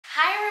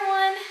Hi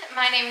everyone,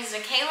 my name is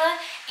Mikaila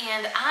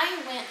and I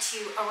went to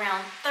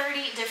around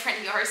 30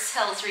 different yard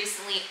sales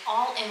recently,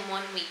 all in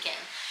one weekend.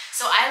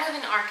 So I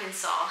live in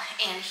Arkansas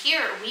and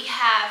here we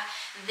have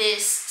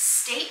this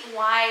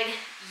statewide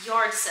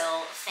yard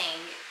sale thing,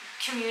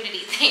 community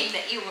thing,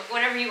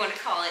 whatever you want to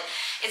call it.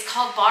 It's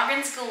called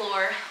Bargains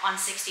Galore on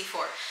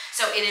 64.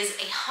 So it is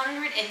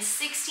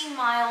 160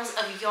 miles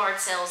of yard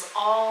sales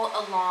all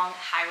along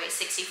Highway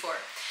 64.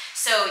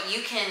 So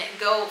you can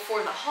go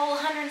for the whole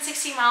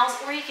 160 miles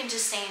or you can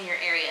just stay in your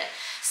area.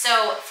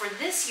 So for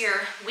this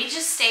year, we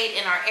just stayed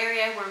in our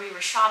area where we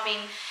were shopping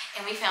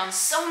and we found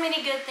so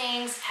many good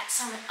things at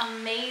some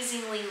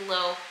amazingly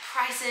low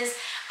prices.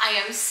 I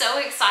am so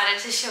excited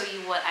to show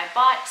you what I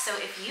bought. So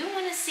if you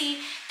want to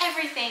see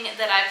everything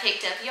that I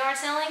picked up yard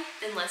selling,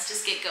 then let's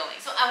just get going.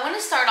 So I want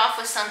to start off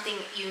with something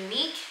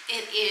unique.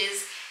 It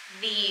is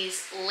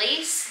these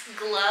lace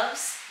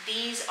gloves.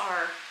 These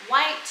are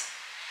white.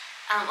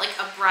 Like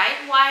a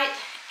bright white,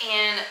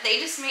 and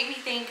they just make me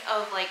think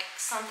of like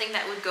something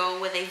that would go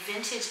with a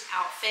vintage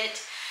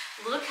outfit.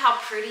 Look how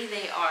pretty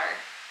they are.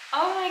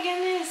 Oh my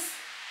goodness.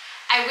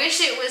 I wish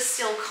it was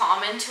still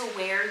common to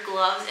wear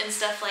gloves and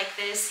stuff like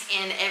this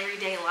in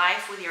everyday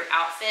life with your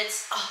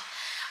outfits. Oh,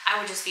 I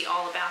would just be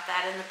all about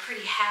that, and the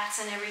pretty hats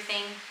and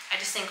everything.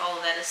 I just think all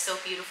of that is so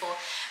beautiful.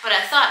 But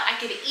I thought I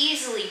could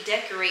easily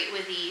decorate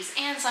with these,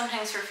 and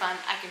sometimes for fun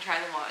I can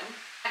try them on.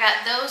 I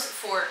got those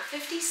for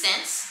 50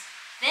 cents.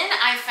 Then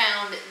I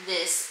found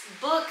this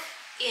book.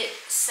 It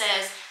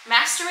says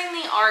Mastering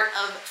the Art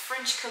of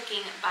French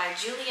Cooking by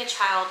Julia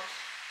Child,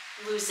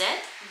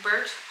 Luzette,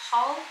 Bert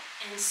Hall,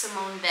 and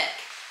Simone Beck.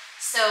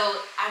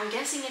 So I'm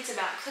guessing it's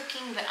about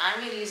cooking, but I'm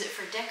going to use it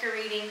for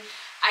decorating.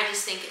 I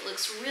just think it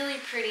looks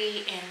really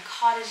pretty and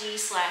cottagey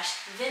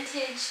 /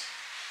 vintage.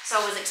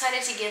 So I was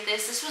excited to get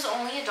this. This was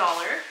only $1,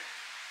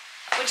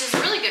 which is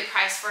a really good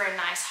price for a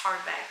nice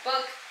hardback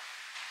book.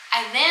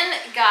 I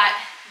then got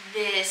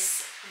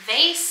this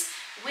vase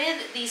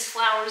with these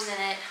flowers in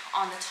it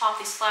on the top,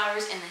 these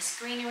flowers and this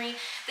greenery.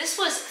 This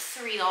was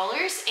 $3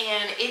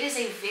 and it is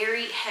a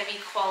very heavy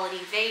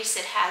quality vase.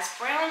 It has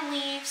brown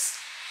leaves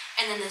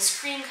and then this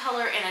cream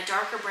color and a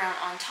darker brown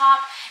on top.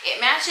 It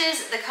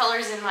matches the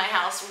colors in my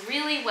house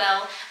really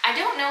well. I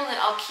don't know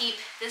that I'll keep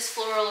this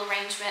floral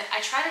arrangement.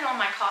 I tried it on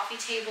my coffee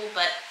table,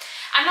 but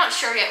I'm not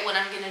sure yet what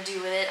I'm gonna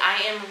do with it.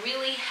 I am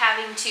really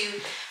having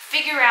to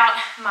figure out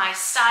my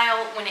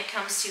style when it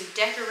comes to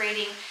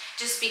decorating,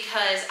 just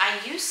because I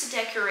used to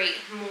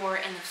decorate more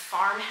in the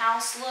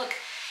farmhouse look,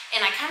 and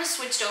I kind of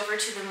switched over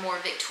to the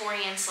more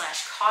Victorian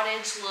 /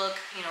 cottage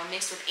look, you know,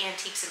 mixed with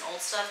antiques and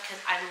old stuff,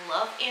 because I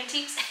love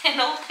antiques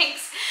and old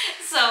things.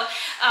 So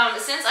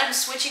since I'm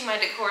switching my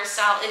decor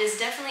style, it is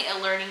definitely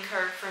a learning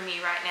curve for me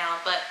right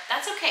now, but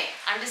that's okay.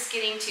 I'm just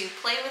getting to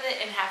play with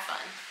it and have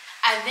fun.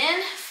 I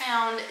then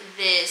found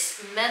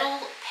this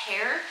metal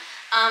pear.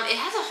 It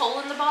has a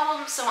hole in the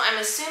bottom, so I'm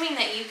assuming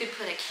that you could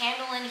put a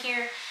candle in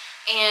here.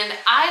 And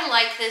I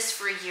like this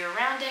for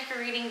year-round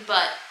decorating,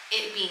 but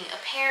it being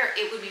a pear,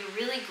 it would be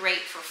really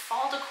great for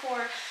fall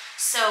decor.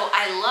 So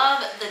I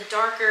love the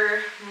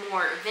darker,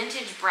 more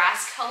vintage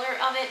brass color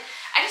of it.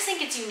 I just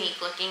think it's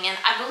unique looking, and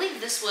I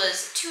believe this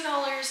was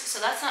 $2, so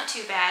that's not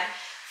too bad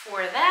for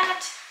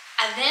that.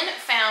 I then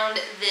found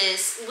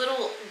this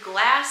little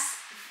glass,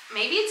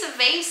 maybe it's a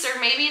vase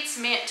or maybe it's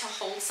meant to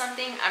hold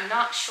something, I'm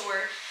not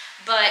sure.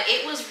 But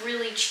it was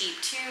really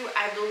cheap too.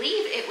 I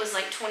believe it was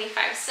like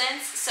 25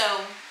 cents, so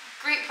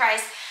great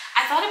price.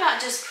 I thought about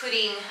just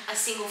putting a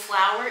single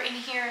flower in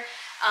here.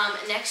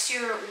 Next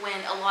year, when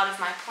a lot of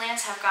my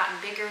plants have gotten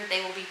bigger, they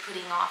will be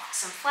putting off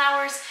some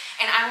flowers,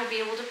 and I will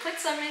be able to put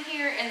some in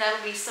here, and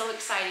that'll be so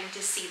exciting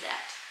to see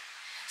that.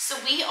 So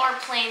we are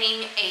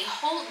planning a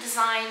whole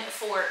design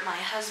for my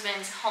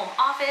husband's home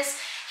office.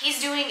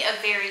 He's doing a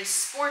very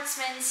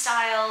sportsman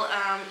style,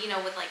 you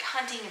know, with like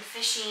hunting and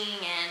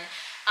fishing, and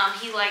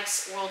he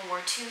likes World War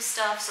II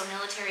stuff, so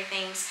military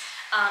things.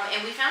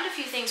 And we found a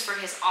few things for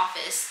his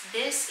office.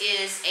 This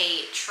is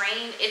a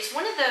train. It's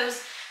one of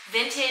those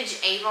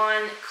vintage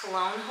Avon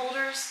cologne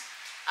holders.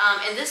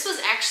 And this was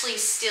actually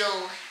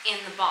still in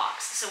the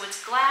box. So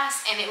it's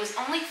glass and it was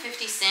only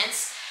 50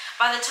 cents.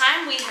 By the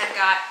time we had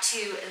got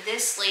to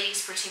this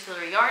lady's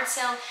particular yard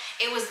sale,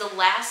 it was the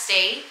last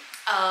day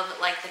of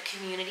like the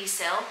community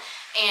sale.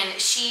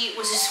 And she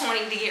was just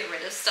wanting to get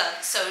rid of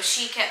stuff. So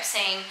she kept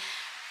saying,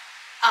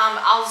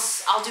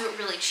 I'll do it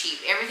really cheap.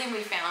 Everything we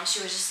found,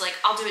 she was just like,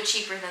 I'll do it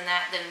cheaper than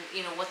that, than,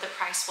 you know, what the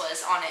price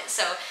was on it.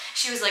 So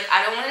she was like,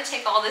 I don't want to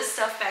take all this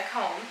stuff back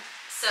home.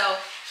 So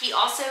he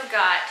also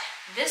got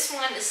this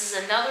one. This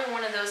is another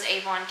one of those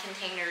Avon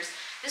containers.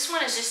 This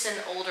one is just an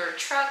older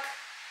truck,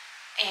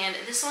 and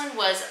this one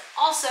was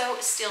also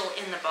still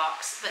in the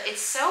box. But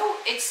it's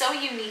so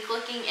unique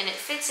looking, and it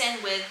fits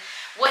in with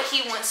what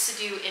he wants to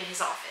do in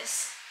his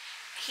office.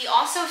 He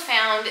also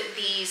found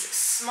these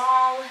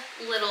small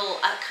little,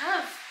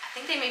 kind of, I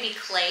think they may be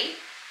clay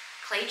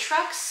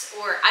trucks,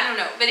 or I don't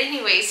know. But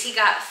anyways, he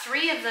got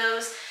 3 of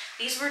those.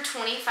 These were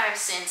 25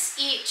 cents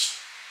each.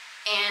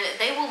 and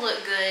they will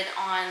look good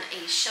on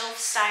a shelf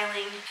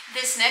styling.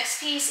 This next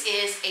piece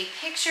is a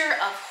picture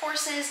of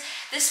horses.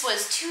 This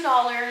was $2.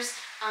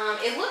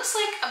 It looks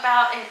like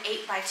about an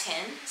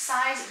 8x10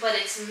 size, but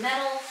it's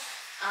metal.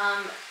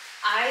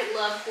 I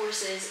love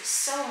horses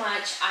so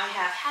much. I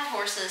have had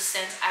horses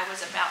since I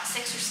was about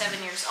 6 or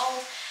 7 years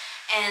old,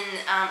 and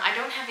I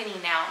don't have any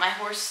now. My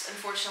horse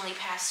unfortunately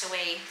passed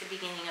away at the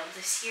beginning of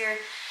this year.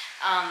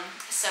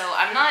 So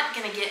I'm not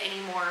going to get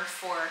any more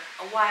for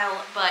a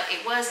while, but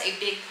it was a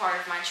big part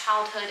of my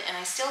childhood, and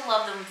I still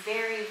love them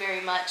very,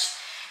 very much.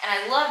 And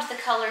I loved the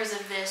colors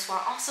of this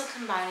while also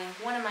combining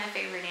one of my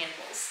favorite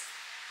animals.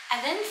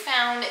 I then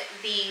found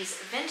these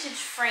vintage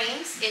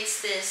frames.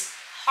 It's this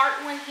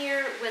heart one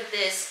here with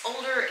this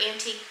older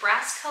antique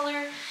brass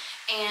color,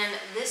 and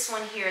this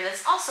one here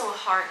that's also a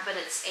heart, but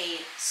it's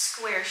a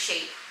square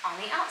shape on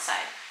the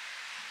outside.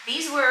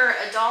 These were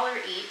 $1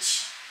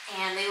 each,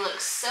 and they look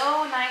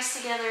so nice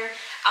together.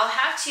 I'll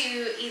have to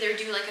either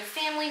do like a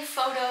family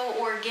photo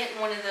or get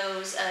one of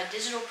those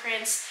digital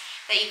prints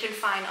that you can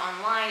find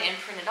online and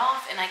print it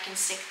off, and I can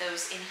stick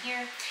those in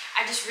here.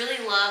 I just really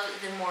love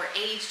the more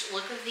aged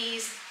look of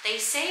these. They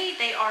say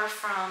they are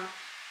from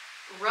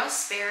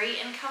Russ Berry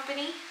and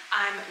Company.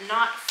 I'm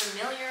not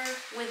familiar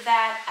with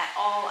that at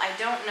all. I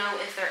don't know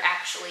if they're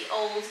actually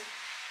old.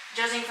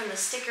 Judging from the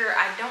sticker,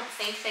 I don't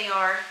think they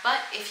are,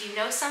 but if you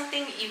know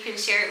something, you can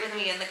share it with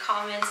me in the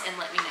comments and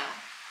let me know.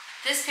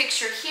 This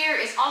picture here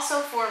is also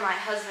for my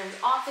husband's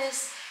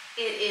office.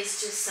 It is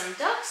just some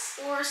ducks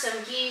or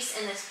some geese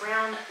in this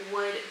brown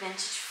wood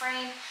vintage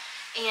frame.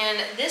 And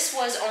this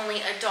was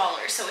only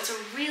 $1, so it's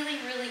a really,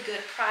 really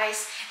good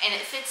price, and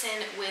it fits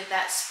in with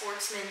that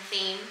sportsman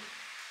theme.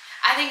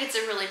 I think it's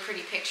a really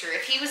pretty picture.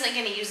 If he wasn't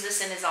going to use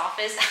this in his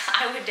office,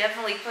 I would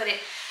definitely put it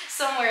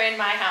somewhere in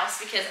my house,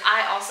 because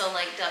I also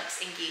like ducks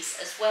and geese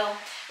as well.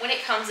 When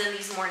it comes in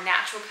these more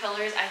natural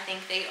colors, I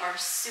think they are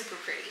super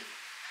pretty.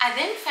 I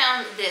then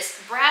found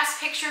this brass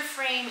picture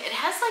frame. It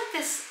has like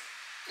this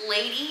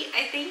lady,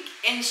 I think,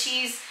 and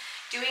she's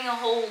doing a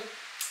whole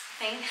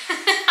thing.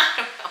 I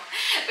don't know.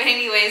 But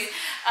anyways,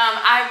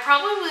 I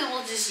probably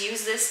will just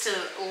use this to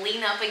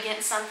lean up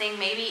against something,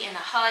 maybe in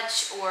a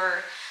hutch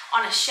or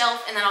on a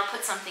shelf, and then I'll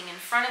put something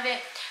in front of it.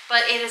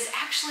 But it is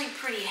actually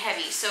pretty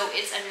heavy, so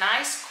it's a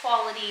nice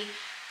quality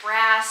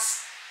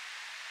brass,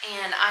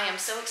 and I am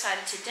so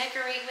excited to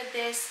decorate with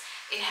this.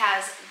 It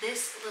has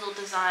this little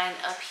design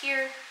up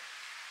here.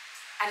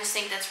 I just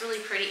think that's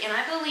really pretty, and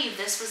I believe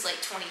this was like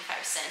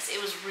 25 cents.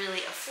 It was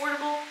really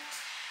affordable.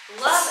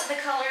 Love the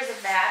colors of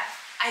that.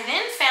 I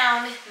then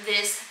found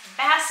this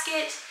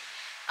basket.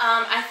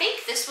 I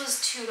think this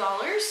was $2.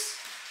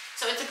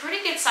 So it's a pretty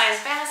good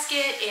sized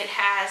basket. It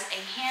has a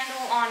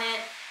handle on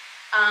it.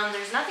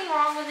 There's nothing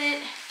wrong with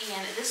it,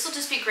 and this will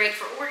just be great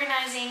for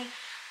organizing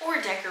or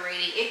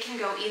decorating. It can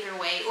go either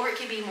way, or it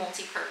could be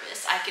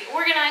multi-purpose. I could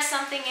organize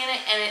something in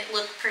it and it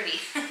looked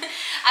pretty.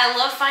 I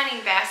love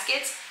finding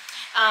baskets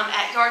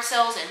at yard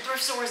sales and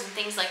thrift stores and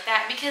things like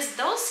that, because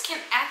those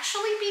can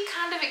actually be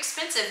kind of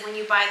expensive when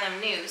you buy them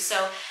new.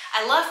 So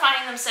I love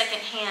finding them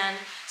secondhand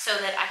so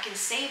that I can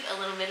save a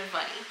little bit of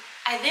money.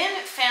 I then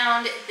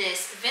found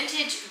this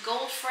vintage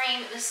gold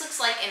frame. This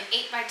looks like an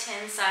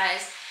 8x10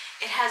 size.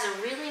 It has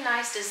a really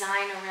nice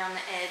design around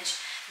the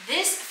edge.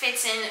 This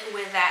fits in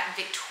with that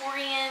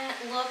Victorian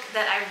look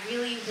that I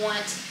really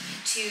want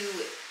to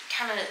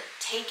kind of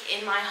take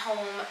in my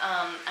home.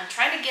 I'm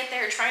trying to get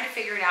there, trying to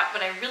figure it out,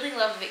 but I really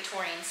love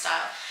Victorian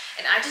style.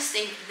 And I just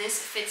think this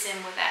fits in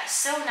with that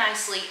so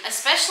nicely,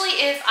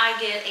 especially if I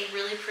get a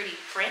really pretty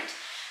print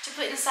to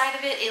put inside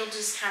of it. It'll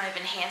just kind of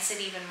enhance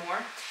it even more.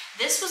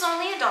 This was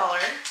only $1,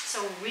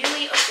 so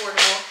really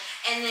affordable.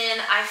 And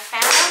then I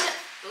found,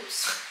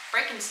 oops,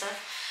 breaking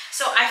stuff.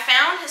 So I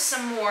found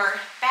some more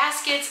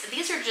baskets.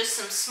 These are just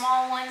some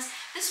small ones.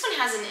 This one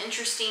has an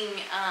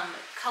interesting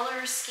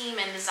color scheme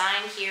and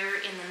design here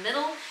in the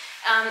middle.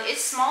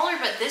 It's smaller,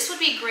 but this would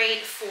be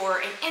great for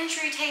an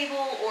entry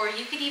table, or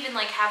you could even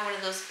like have one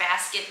of those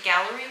basket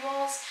gallery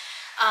walls.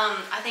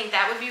 I think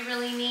that would be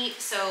really neat.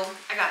 So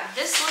I got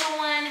this little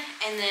one,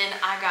 and then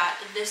I got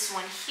this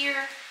one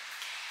here.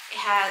 It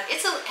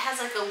has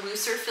like a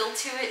looser feel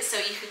to it, so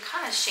you could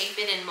kind of shape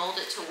it and mold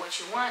it to what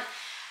you want.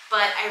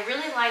 But I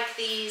really like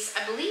these.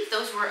 I believe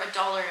those were $1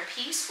 a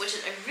piece, which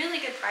is a really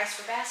good price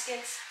for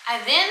baskets.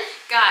 I then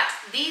got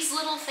these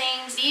little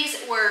things.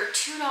 These were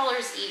 $2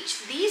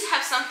 each. These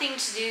have something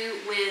to do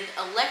with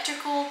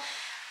electrical.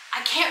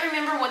 I can't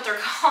remember what they're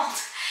called,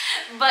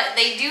 but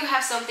they do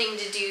have something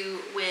to do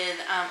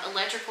with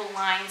electrical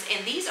lines,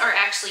 and these are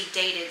actually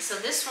dated. So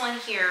this one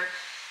here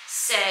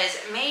says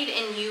made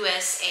in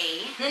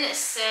USA, and then it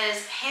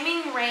says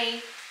Hemingway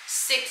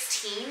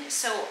 16,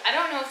 so I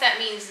don't know if that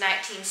means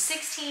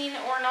 1916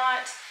 or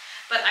not,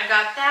 but I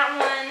got that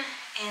one.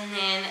 And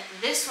then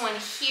this one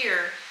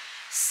here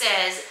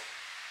says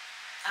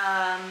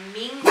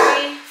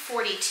Mingwei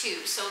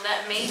 42, so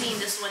that may mean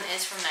this one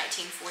is from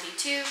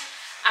 1942.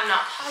 I'm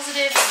not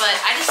positive, but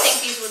I just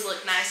think these would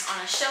look nice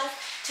on a shelf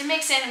to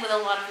mix in with a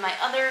lot of my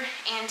other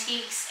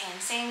antiques, and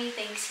Sammy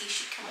thinks he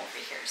should come over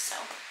here, so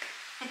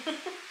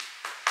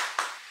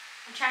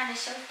I'm trying to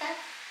show stuff.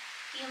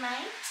 Do you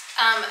mind?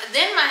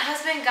 Then my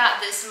husband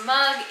got this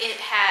mug. It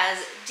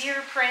has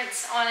deer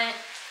prints on it.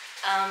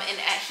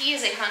 He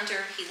is a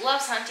hunter. He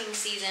loves hunting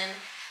season.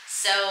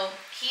 So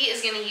he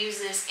is going to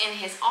use this in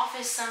his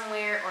office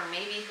somewhere, or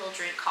maybe he'll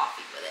drink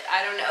coffee with it.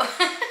 I don't know.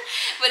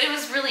 But it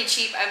was really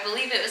cheap. I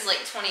believe it was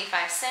like 25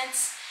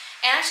 cents.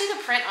 And actually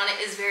the print on it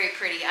is very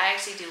pretty. I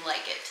actually do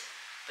like it.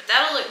 But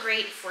that'll look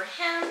great for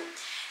him.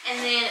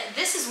 And then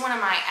this is one of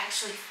my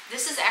actually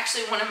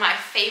one of my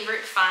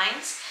favorite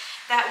finds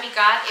that we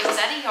got. It was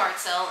at a yard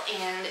sale,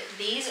 and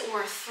these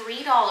were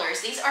 $3.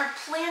 These are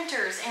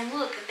planters, and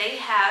look, they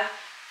have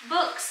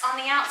books on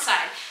the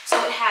outside.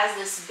 So it has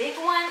this big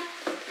one,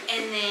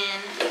 and then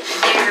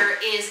there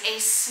is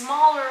a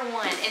smaller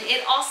one, and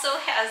it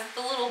also has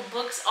the little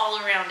books all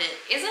around it.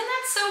 Isn't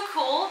that so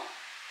cool?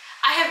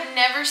 I have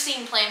never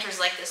seen planters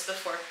like this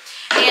before.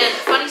 And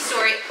funny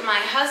story,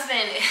 my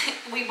husband,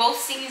 we both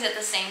seen these at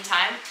the same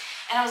time,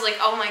 and I was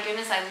like, oh my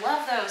goodness, I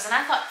love those. And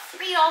I thought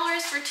 $3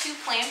 for 2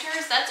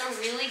 planters, that's a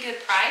really good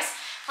price.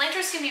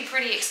 Planters can be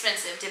pretty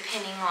expensive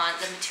depending on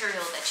the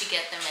material that you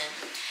get them in.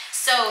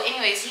 So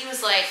anyways, he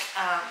was like,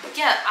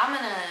 yeah,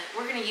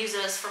 we're gonna use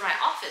those for my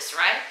office,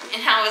 right?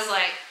 And I was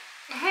like,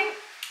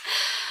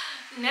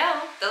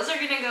 no, those are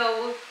gonna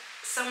go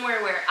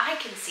somewhere where I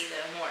can see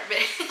them more. But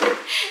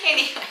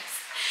anyways,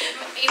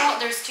 you know what,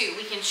 there's 2,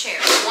 we can share.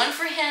 One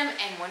for him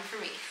and one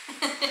for me.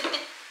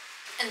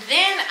 And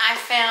then I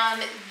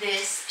found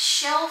this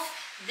shelf.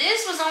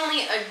 This was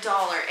only $1,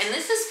 and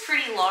this is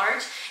pretty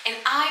large, and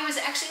I was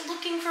actually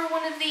looking for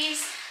one of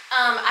these.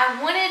 I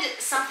wanted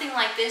something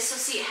like this. So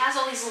see, it has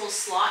all these little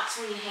slots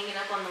when you hang it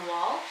up on the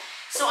wall.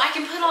 So I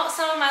can put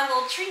some of my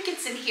little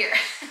trinkets in here.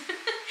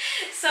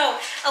 So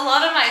a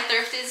lot of my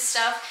thrifted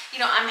stuff, you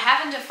know, I'm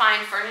having to find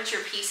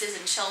furniture pieces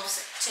and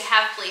shelves to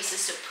have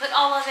places to put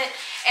all of it.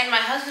 And my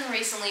husband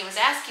recently was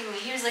asking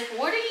me, he was like,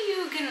 what are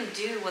you gonna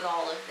do with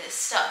all of this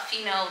stuff?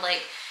 You know,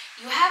 like,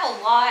 you have a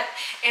lot.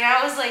 And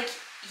I was like,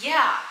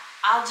 yeah,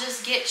 I'll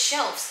just get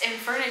shelves and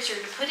furniture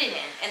to put it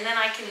in, and then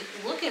I can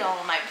look at all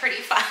of my pretty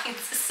finds.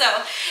 So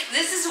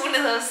this is one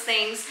of those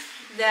things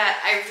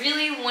that I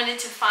really wanted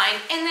to find.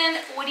 And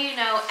then, what do you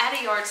know, at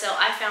a yard sale,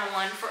 I found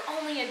one for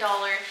only $1.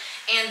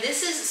 And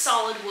this is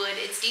solid wood.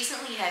 It's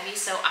decently heavy,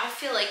 so I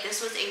feel like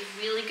this was a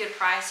really good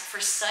price for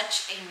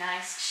such a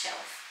nice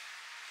shelf.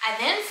 I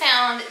then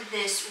found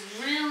this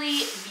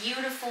really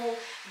beautiful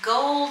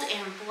gold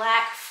and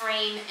black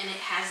frame, and it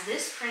has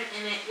this print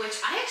in it,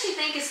 which I actually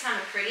think is kind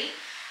of pretty.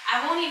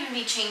 I won't even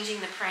be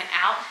changing the print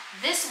out.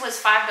 This was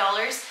 $5,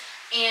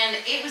 and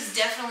it was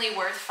definitely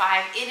worth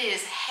 $5. It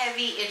is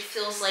heavy. It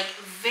feels like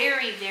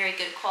very, very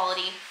good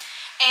quality.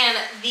 And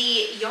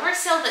the yard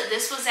sale that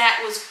this was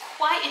at was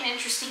quite an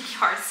interesting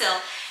yard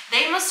sale.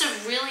 They must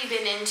have really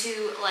been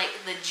into like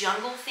the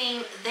jungle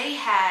theme. They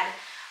had,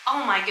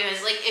 oh my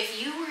goodness, like if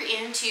you were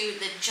into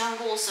the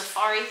jungle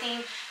safari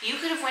theme, you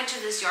could have went to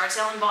this yard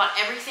sale and bought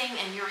everything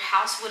and your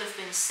house would have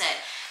been set.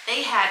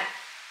 They had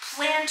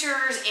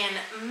planters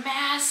and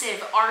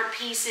massive art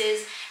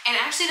pieces, and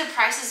actually the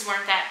prices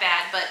weren't that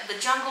bad, but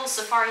the jungle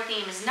safari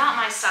theme is not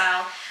my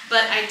style,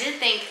 but I did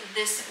think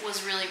this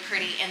was really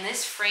pretty, and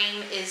this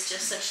frame is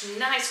just such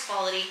nice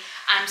quality.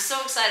 I'm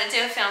so excited to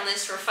have found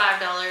this for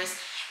 $5.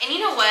 And you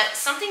know what?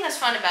 Something that's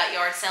fun about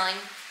yard selling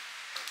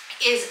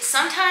is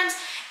sometimes,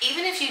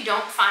 even if you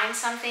don't find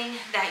something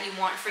that you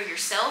want for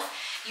yourself,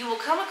 you will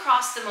come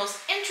across the most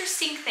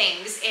interesting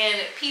things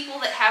and people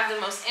that have the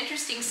most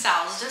interesting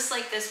styles, just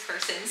like this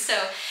person. So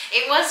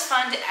it was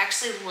fun to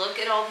actually look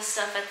at all the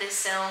stuff at this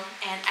sale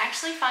and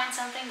actually find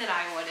something that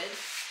I wanted.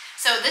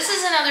 So this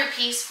is another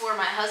piece for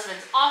my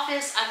husband's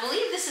office. I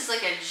believe this is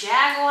like a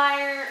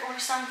jaguar or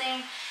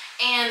something.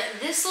 And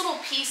this little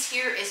piece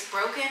here is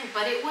broken,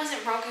 but it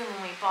wasn't broken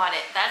when we bought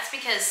it. That's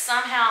because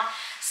somehow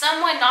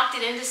someone knocked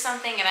it into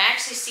something, and I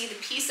actually see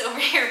the piece over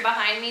here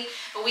behind me,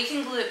 but we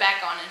can glue it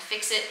back on and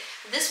fix it.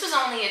 This was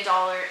only $1,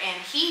 and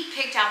he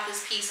picked out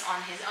this piece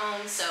on his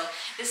own, so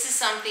this is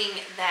something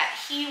that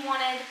he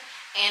wanted,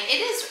 and it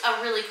is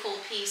a really cool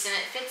piece, and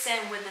it fits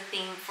in with the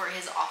theme for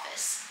his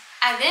office.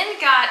 I then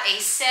got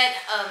a set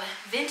of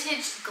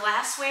vintage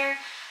glassware.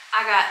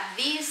 I got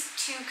these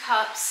 2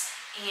 cups,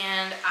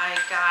 and I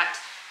got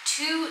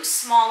 2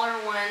 smaller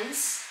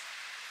ones,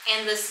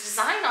 and this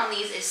design on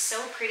these is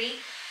so pretty.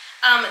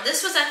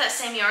 This was at that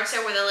same yard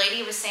sale where the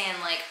lady was saying,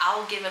 like,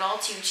 I'll give it all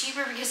to you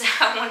cheaper because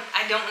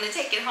I don't want to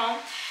take it home.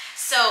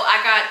 So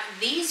I got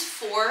these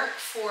 4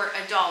 for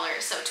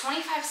 $1. So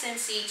 25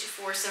 cents each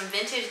for some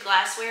vintage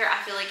glassware, I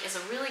feel like is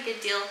a really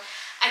good deal.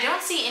 I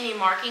don't see any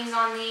markings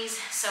on these,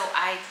 so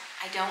I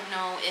don't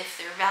know if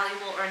they're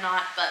valuable or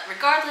not, but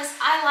regardless,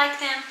 I like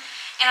them.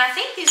 And I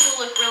think these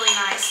will look really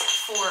nice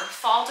for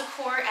fall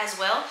decor as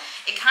well.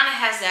 It kind of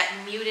has that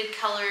muted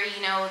color, you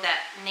know,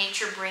 that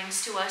nature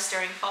brings to us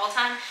during fall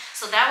time.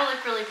 So that will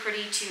look really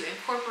pretty to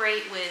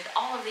incorporate with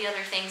all of the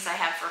other things I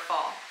have for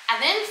fall. I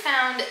then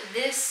found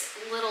this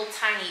little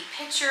tiny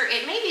pitcher.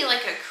 It may be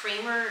like a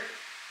creamer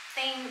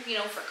thing,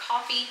 you know, for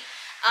coffee.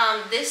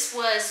 This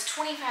was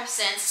 25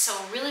 cents, so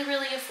really,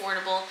 really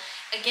affordable.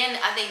 Again,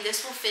 I think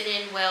this will fit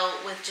in well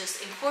with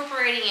just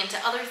incorporating into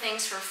other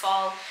things for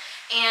fall.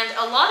 And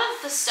a lot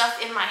of the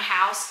stuff in my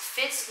house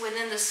fits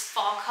within this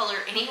fall color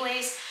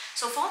anyways.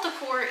 So fall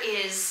decor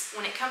is,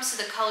 when it comes to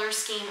the color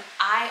scheme,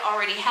 I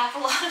already have a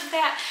lot of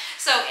that.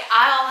 So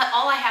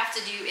all I have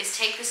to do is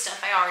take the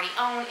stuff I already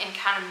own and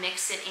kind of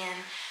mix it in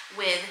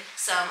with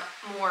some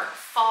more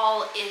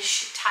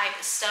fall-ish type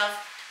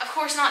stuff. Of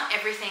course, not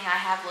everything I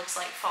have looks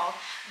like fall,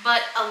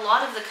 but a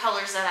lot of the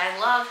colors that I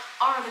love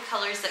are the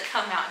colors that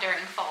come out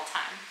during fall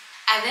time.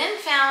 I then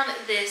found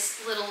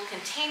this little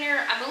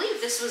container. I believe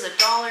this was $1.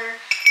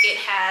 It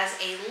has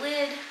a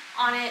lid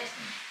on it,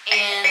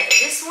 and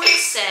this one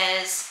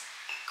says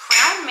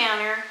Crown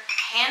Manor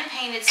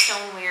Hand-Painted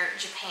Stoneware,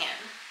 Japan.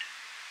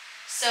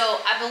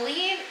 So I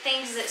believe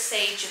things that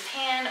say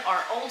Japan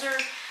are older.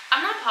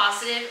 I'm not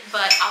positive,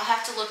 but I'll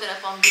have to look it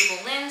up on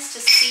Google Lens to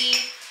see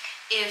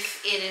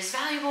if it is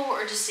valuable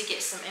or just to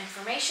get some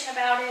information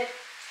about it.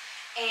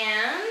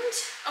 And,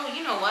 oh,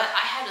 you know what?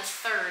 I had a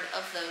third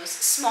of those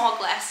small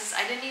glasses.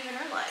 I didn't even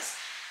realize.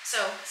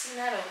 So, see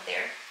that over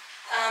there.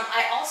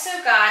 I also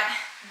got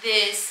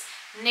this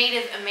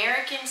Native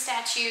American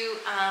statue.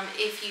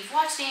 If you've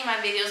watched any of my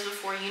videos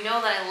before, you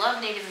know that I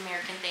love Native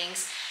American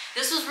things.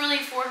 This was really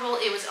affordable.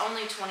 It was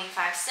only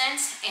 25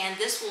 cents, and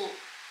this will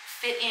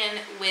fit in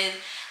with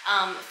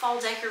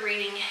fall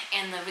decorating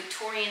and the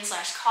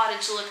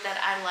Victorian/cottage look that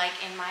I like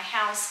in my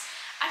house.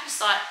 I just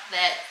thought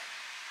that,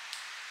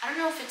 I don't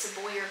know if it's a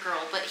boy or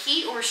girl, but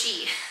he or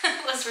she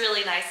was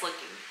really nice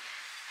looking.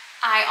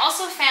 I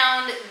also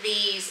found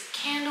these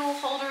candle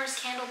holders,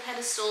 candle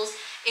pedestals.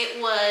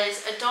 It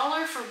was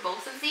 $1 for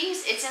both of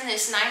these. It's in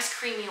this nice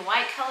creamy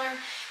white color.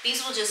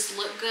 These will just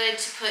look good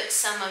to put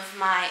some of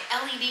my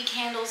LED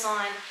candles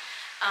on.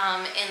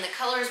 And the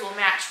colors will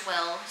match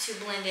well to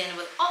blend in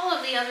with all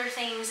of the other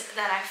things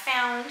that I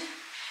found.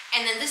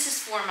 And then this is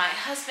for my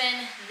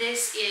husband.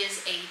 This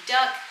is a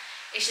duck.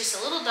 It's just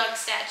a little duck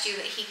statue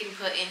that he can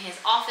put in his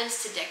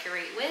office to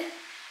decorate with.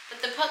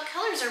 But the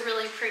colors are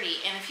really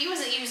pretty, and if he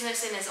wasn't using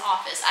this in his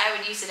office, I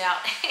would use it out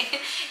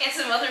in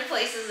some other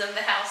places of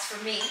the house for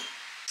me.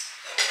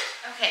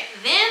 Okay,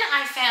 then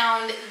I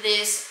found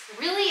this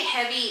really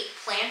heavy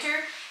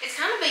planter. It's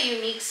kind of a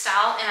unique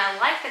style, and I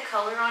like the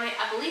color on it.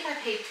 I believe I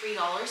paid $3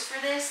 for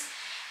this,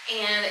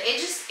 and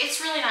it's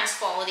really nice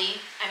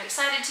quality. I'm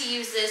excited to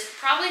use this,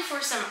 probably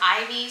for some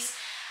ivies.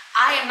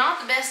 I am not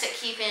the best at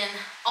keeping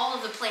all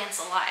of the plants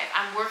alive.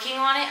 I'm working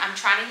on it. I'm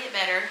trying to get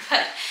better,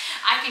 but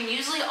I can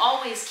usually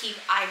always keep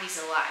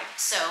ivies alive.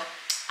 So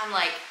I'm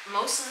like,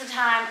 most of the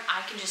time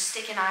I can just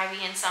stick an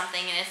ivy in something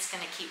and it's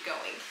gonna keep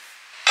going.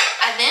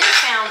 I then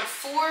found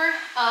 4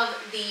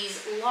 of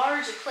these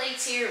large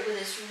plates here with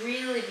this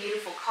really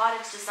beautiful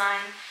cottage design.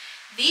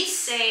 These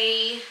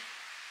say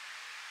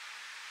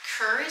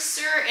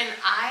Cursor and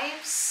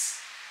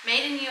Ives,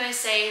 made in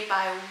USA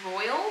by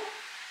Royal.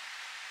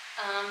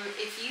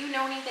 If you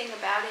know anything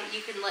about it,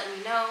 you can let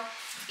me know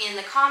in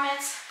the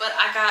comments. But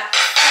I got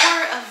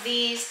 4 of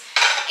these,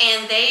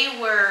 and they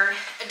were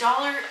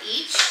 $1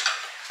 each.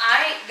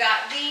 I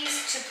got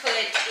these to put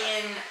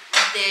in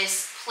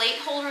this plate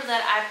holder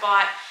that I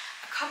bought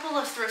a couple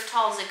of thrift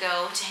hauls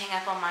ago to hang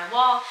up on my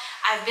wall.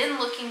 I've been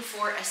looking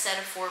for a set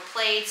of 4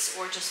 plates,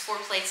 or just 4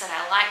 plates that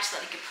I liked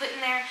that I could put in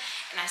there.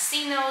 And I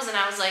seen those, and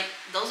I was like,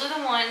 those are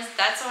the ones.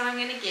 That's what I'm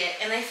gonna get.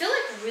 And they feel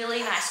like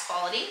really nice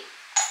quality.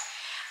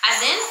 I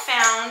then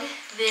found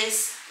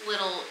this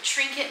little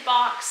trinket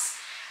box.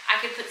 I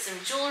could put some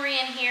jewelry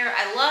in here.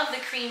 I love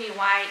the creamy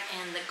white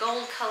and the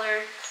gold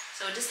color.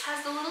 So it just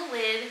has the little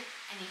lid,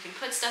 and you can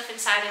put stuff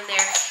inside of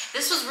there.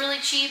 This was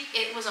really cheap.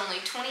 It was only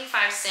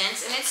 25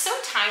 cents, and it's so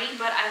tiny,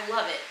 but I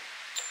love it.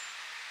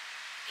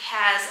 It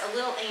has a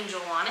little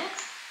angel on it.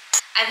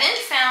 I then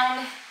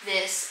found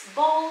this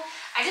bowl.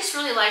 I just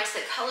really liked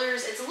the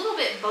colors. It's a little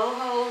bit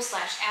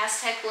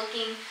boho/Aztec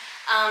looking.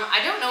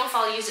 I don't know if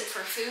I'll use it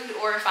for food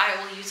or if I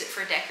will use it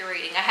for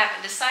decorating. I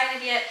haven't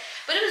decided yet,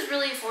 but it was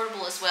really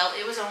affordable as well.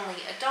 It was only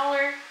 $1.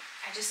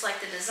 I just like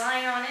the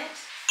design on it.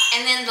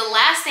 And then the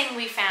last thing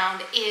we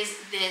found is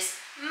this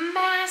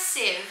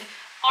massive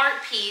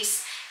art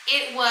piece.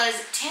 It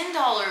was $10,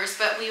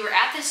 but we were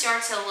at this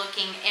yard sale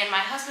looking, and my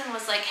husband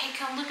was like, hey,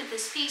 come look at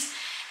this piece.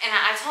 And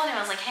I told him,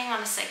 I was like, hang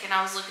on a second,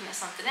 I was looking at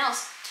something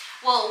else.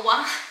 Well,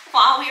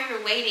 while we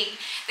were waiting,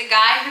 the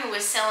guy who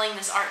was selling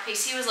this art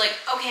piece, he was like,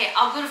 okay,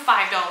 I'll go to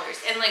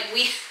 $5. And like,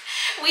 we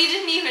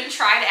didn't even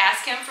try to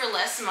ask him for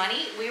less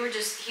money.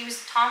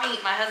 Tommy,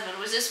 my husband,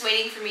 was just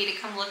waiting for me to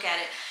come look at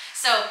it.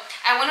 So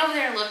I went over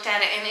there and looked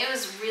at it, and it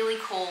was really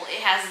cool. It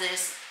has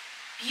this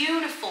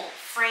beautiful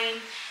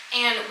frame,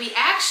 and we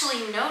actually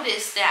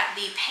noticed that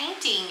the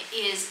painting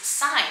is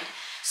signed.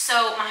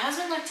 So my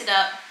husband looked it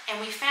up, and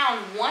we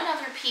found one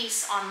other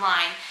piece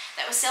online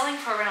that was selling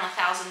for around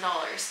 $1,000.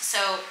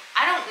 So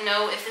I don't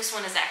know if this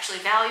one is actually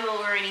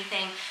valuable or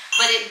anything,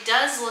 but it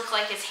does look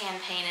like it's hand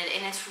painted,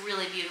 and it's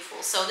really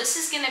beautiful. So this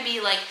is going to be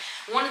like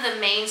one of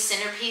the main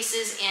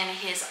centerpieces in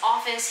his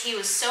office. He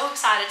was so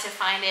excited to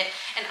find it,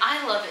 and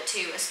I love it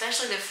too,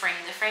 especially the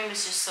frame. The frame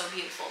is just so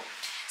beautiful.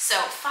 So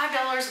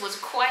 $5 was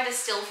quite a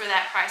steal for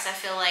that price. I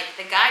feel like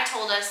the guy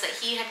told us that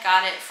he had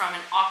got it from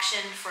an auction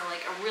for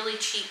like a really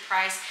cheap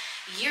price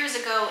years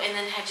ago and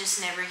then had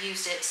just never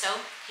used it. So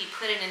he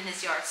put it in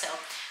his yard sale.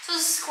 So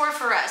this is a score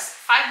for us.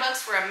 $5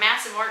 for a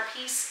massive art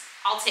piece.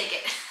 I'll take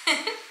it.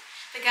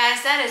 But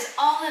guys, that is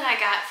all that I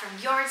got from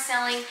yard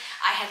selling.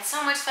 I had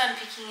so much fun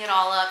picking it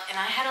all up, and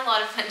I had a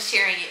lot of fun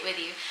sharing it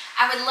with you.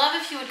 I would love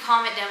if you would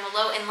comment down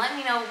below and let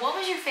me know what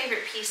was your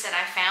favorite piece that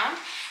I found.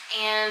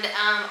 And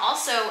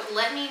also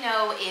let me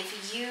know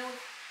if you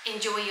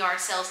enjoy yard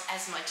sales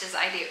as much as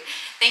I do.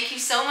 Thank you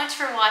so much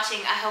for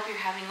watching. I hope you're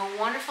having a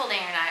wonderful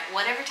day or night,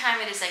 whatever time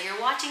it is that you're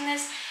watching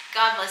this.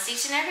 God bless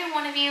each and every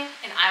one of you,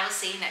 and I will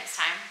see you next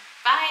time.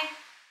 Bye.